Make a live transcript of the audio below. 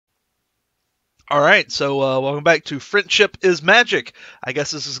Alright, so welcome back to Friendship is Magic. I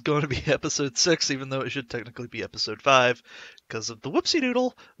guess this is going to be episode 6, even though it should technically be episode 5, because of the whoopsie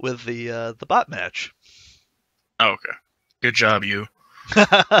doodle with the bot match. Oh, okay. Good job, you.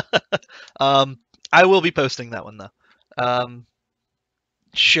 I will be posting that one, though.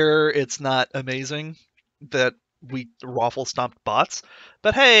 Sure, it's not amazing that we raffle stomped bots,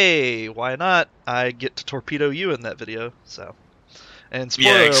 but hey, why not? I get to torpedo you in that video, so... And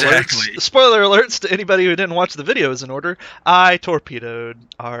spoiler alerts to anybody who didn't watch the videos in order. I torpedoed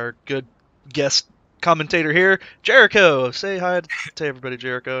our good guest commentator here, Jericho. Say hi to everybody,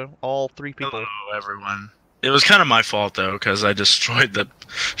 Jericho. All 3 people. Hello, everyone. It was kind of my fault, though, because I destroyed the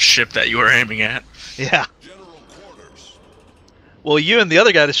ship that you were aiming at. Yeah. Well, you and the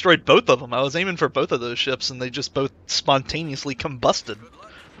other guy destroyed both of them. I was aiming for both of those ships, and they just both spontaneously combusted.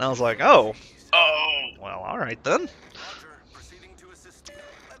 And I was like, oh. Oh. Well, alright then.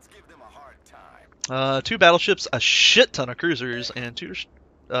 2 battleships, a shit ton of cruisers, and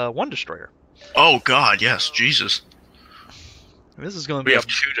 1 destroyer. Oh god, yes, Jesus. This is going to be. We have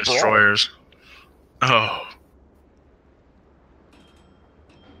 2 destroyers. Oh.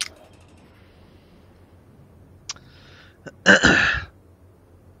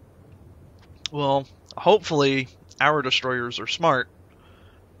 Well, hopefully our destroyers are smart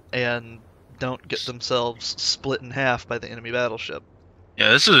and don't get themselves split in half by the enemy battleship.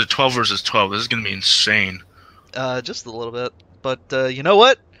 Yeah, this is a 12 versus 12. This is going to be insane. Just a little bit. But you know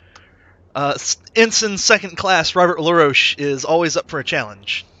what? Ensign Second Class Robert Laroche is always up for a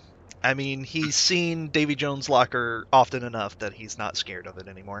challenge. I mean, he's seen Davy Jones' locker often enough that he's not scared of it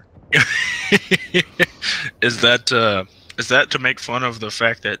anymore. Is that to make fun of the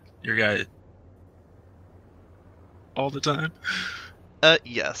fact that your guy all the time?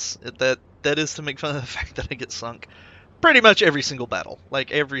 Yes. That is to make fun of the fact that I get sunk pretty much every single battle.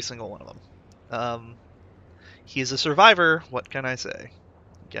 Like, every single one of them. He's a survivor, what can I say?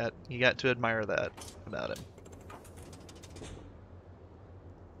 You got to admire that about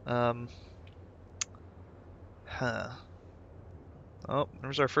him. Oh,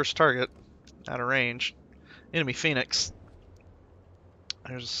 there's our first target. Out of range. Enemy Phoenix.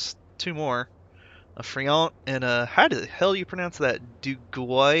 There's 2 more. A Friant and a... How the hell you pronounce that?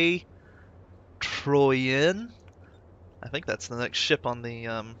 Duguay Troyen? I think that's the next ship on the...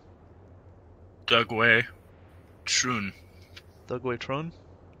 Dugway. Troon. Dugway Troon?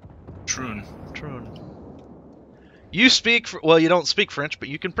 Troon. Troon. You speak... Well, you don't speak French, but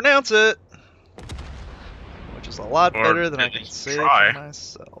you can pronounce it! Which is a lot better than I can say for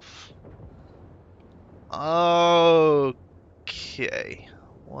myself. Okay.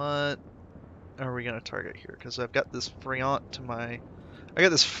 What are we going to target here? Because I've got this Friant to my... I got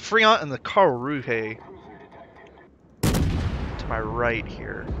this Friant and the Carl Rouge to my right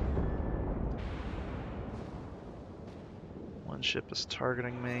here. One ship is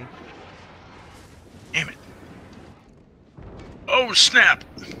targeting me. Damn it. Oh, snap!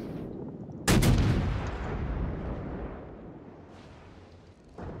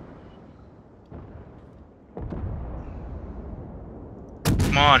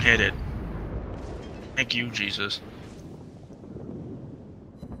 Come on, hit it. Thank you, Jesus.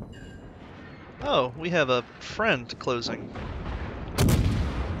 Oh, we have a friend closing.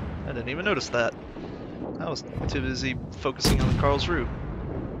 I didn't even notice that. I was too busy focusing on Karlsruhe.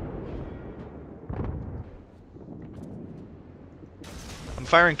 I'm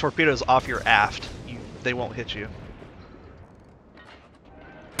firing torpedoes off your aft. They won't hit you.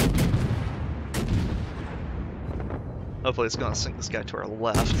 Hopefully it's going to sink this guy to our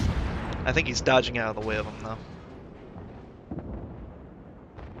left. I think he's dodging out of the way of him, though.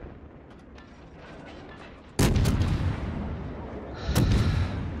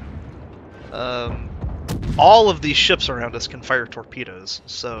 All of these ships around us can fire torpedoes,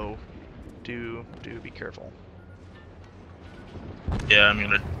 so do be careful. Yeah, I'm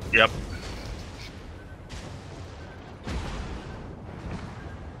gonna... Yep.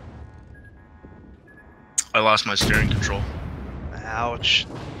 I lost my steering control. Ouch.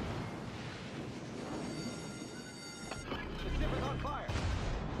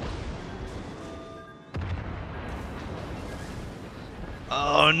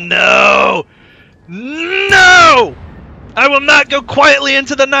 Oh no! No! I will not go quietly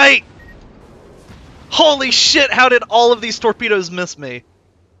into the night! Holy shit, how did all of these torpedoes miss me?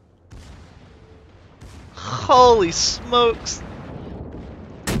 Holy smokes.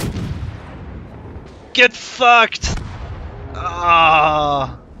 Get fucked!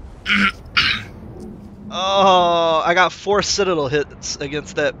 Ah. Oh, I got 4 Citadel hits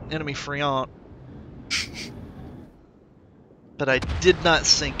against that enemy Friant. But I did not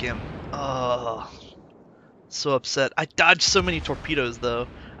sink him. Oh, So upset. I dodged so many torpedoes though.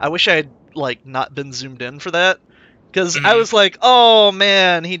 I wish I had like not been zoomed in for that. Because I Mhm. was like, oh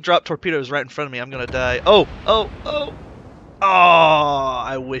man, he dropped torpedoes right in front of me. I'm gonna die. Oh, oh, oh. Oh,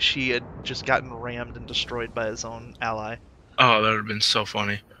 I wish he had just gotten rammed and destroyed by his own ally. Oh, that would have been so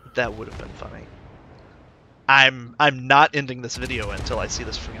funny. That would have been funny. I'm not ending this video until I see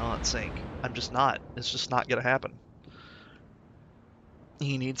this Freon sink. I'm just not. It's just not gonna happen.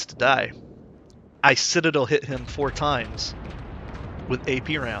 He needs to die. I Citadel hit him 4 times with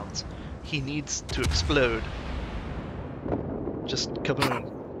AP rounds. He needs to explode. Just kaboom.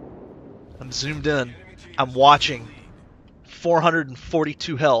 I'm zoomed in. I'm watching.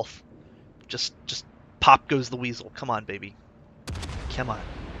 442 health. Just pop goes the weasel. Come on, baby. Come on.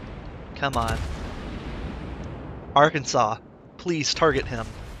 Come on. Arkansas, please target him.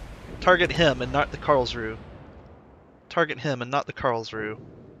 Target him and not the Karlsruhe. Target him and not the Karlsruhe.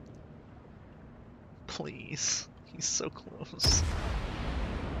 Please. He's so close.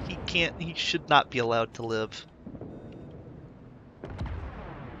 He should not be allowed to live.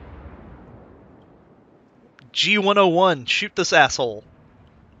 G101, shoot this asshole.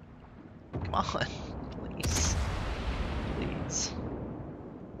 Come on, please. Please.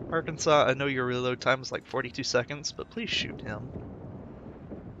 Arkansas, I know your reload time is like 42 seconds, but please shoot him.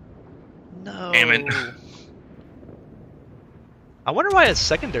 No. Damn it. I wonder why his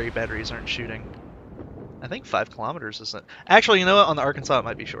secondary batteries aren't shooting. I think 5 kilometers isn't. Actually, you know what? On the Arkansas, it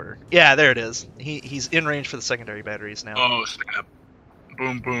might be shorter. Yeah, there it is. He's in range for the secondary batteries now. Oh, snap.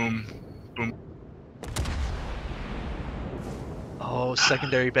 Boom, boom, boom. Oh,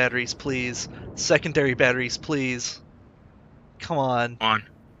 secondary batteries, please. Secondary batteries, please. Come on. Come on.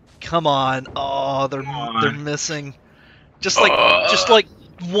 Come on. Oh, they're on. they're missing. Just like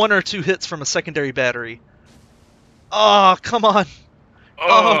 1 or 2 hits from a secondary battery. Oh, come on.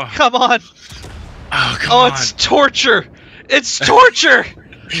 Oh, come on. Oh, come Oh, on. it's torture. It's torture.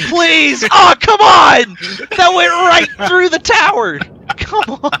 Please. Oh, come on. That went right through the tower.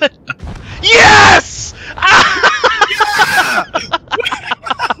 Come on. Yes!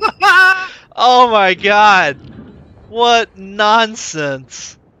 Oh my god. What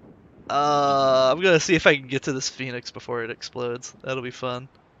nonsense. I'm gonna see if I can get to this Phoenix before it explodes. That'll be fun.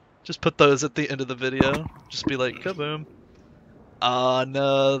 Just put those at the end of the video. Just be like, kaboom.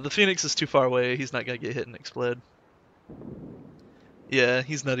 No, the Phoenix is too far away. He's not gonna get hit and explode. Yeah,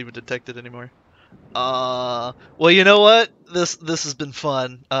 he's not even detected anymore. Well, you know what? This has been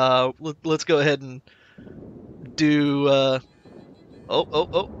fun. Let's go ahead and do.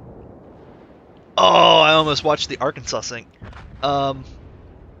 Oh! I almost watched the Arkansas sink.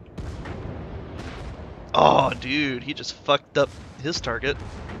 Oh, dude, he just fucked up his target,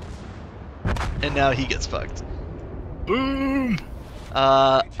 and now he gets fucked. Boom.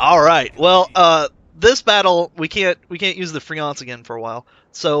 All right. Well, this battle we can't use the Freons again for a while.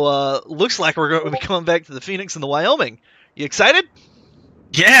 So looks like we're going to be coming back to the Phoenix and the Wyoming. You excited?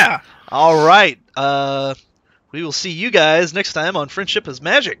 Yeah. All right. We will see you guys next time on Friendship is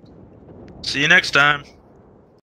Magic. See you next time.